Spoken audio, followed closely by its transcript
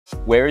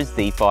Where is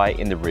DeFi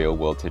in the real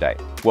world today?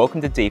 Welcome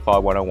to DeFi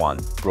 101,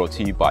 brought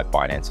to you by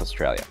Binance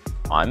Australia.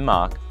 I'm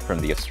Mark from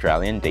the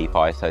Australian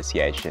DeFi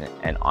Association,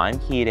 and I'm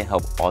here to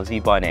help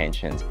Aussie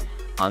Binanceans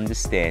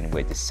understand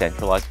where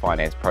decentralized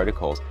finance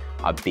protocols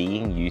are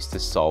being used to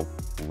solve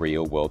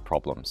real world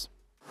problems.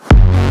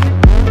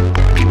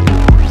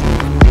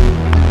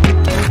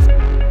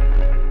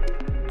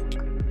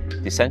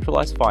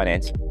 Decentralized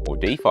finance, or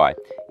DeFi,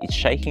 is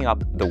shaking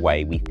up the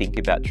way we think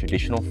about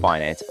traditional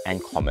finance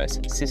and commerce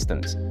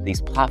systems.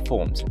 These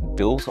platforms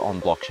built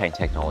on blockchain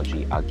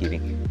technology are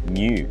giving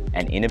new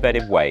and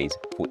innovative ways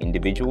for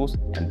individuals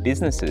and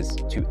businesses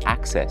to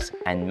access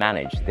and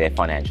manage their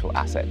financial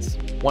assets.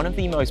 One of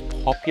the most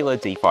popular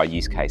DeFi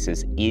use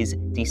cases is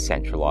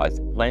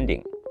decentralized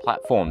lending.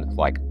 Platforms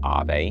like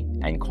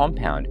Aave and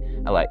Compound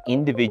allow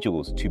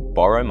individuals to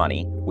borrow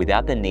money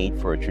without the need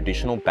for a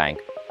traditional bank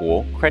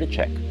or credit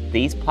check.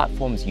 These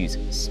platforms use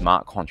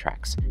smart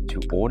contracts to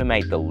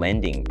automate the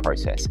lending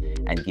process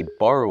and give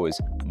borrowers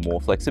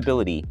more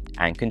flexibility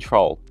and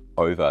control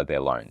over their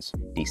loans.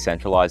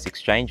 Decentralized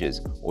exchanges,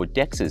 or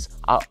DEXs,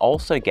 are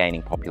also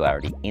gaining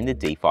popularity in the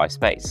DeFi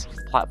space.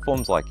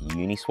 Platforms like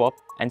Uniswap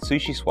and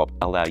SushiSwap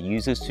allow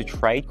users to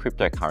trade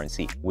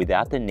cryptocurrency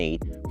without the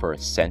need for a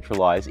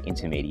centralized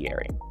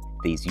intermediary.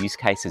 These use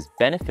cases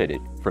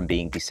benefited from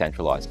being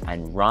decentralized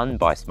and run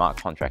by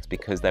smart contracts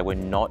because they were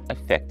not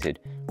affected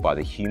by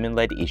the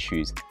human-led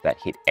issues that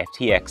hit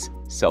FTX,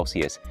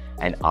 Celsius,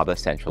 and other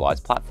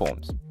centralized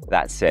platforms.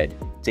 That said,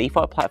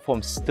 DeFi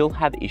platforms still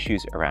have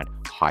issues around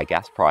high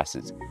gas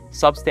prices,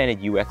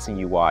 substandard UX and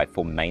UI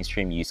for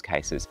mainstream use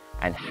cases,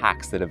 and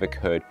hacks that have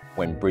occurred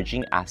when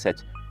bridging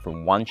assets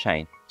from one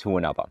chain to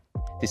another.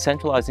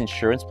 Decentralized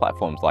insurance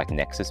platforms like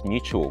Nexus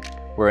Mutual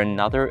were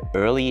another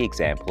early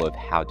example of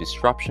how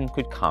disruption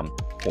could come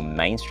for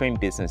mainstream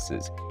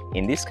businesses,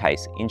 in this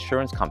case,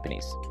 insurance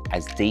companies.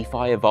 As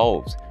DeFi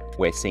evolves,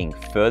 we're seeing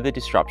further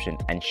disruption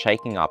and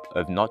shaking up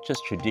of not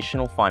just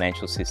traditional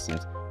financial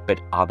systems,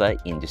 but other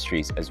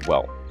industries as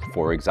well.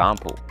 For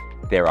example,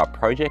 there are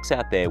projects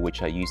out there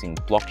which are using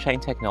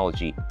blockchain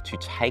technology to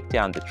take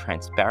down the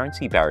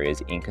transparency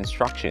barriers in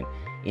construction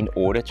in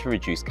order to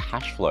reduce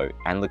cash flow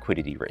and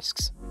liquidity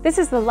risks. This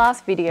is the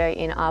last video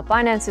in our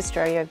Binance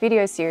Australia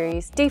video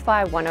series,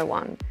 DeFi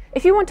 101.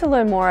 If you want to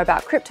learn more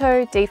about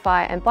crypto,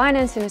 DeFi, and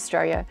Binance in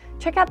Australia,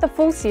 check out the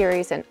full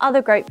series and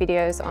other great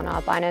videos on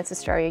our Binance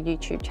Australia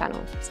YouTube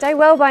channel. Stay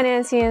well,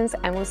 Binanceans,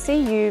 and we'll see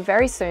you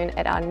very soon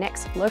at our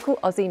next local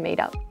Aussie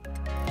meetup.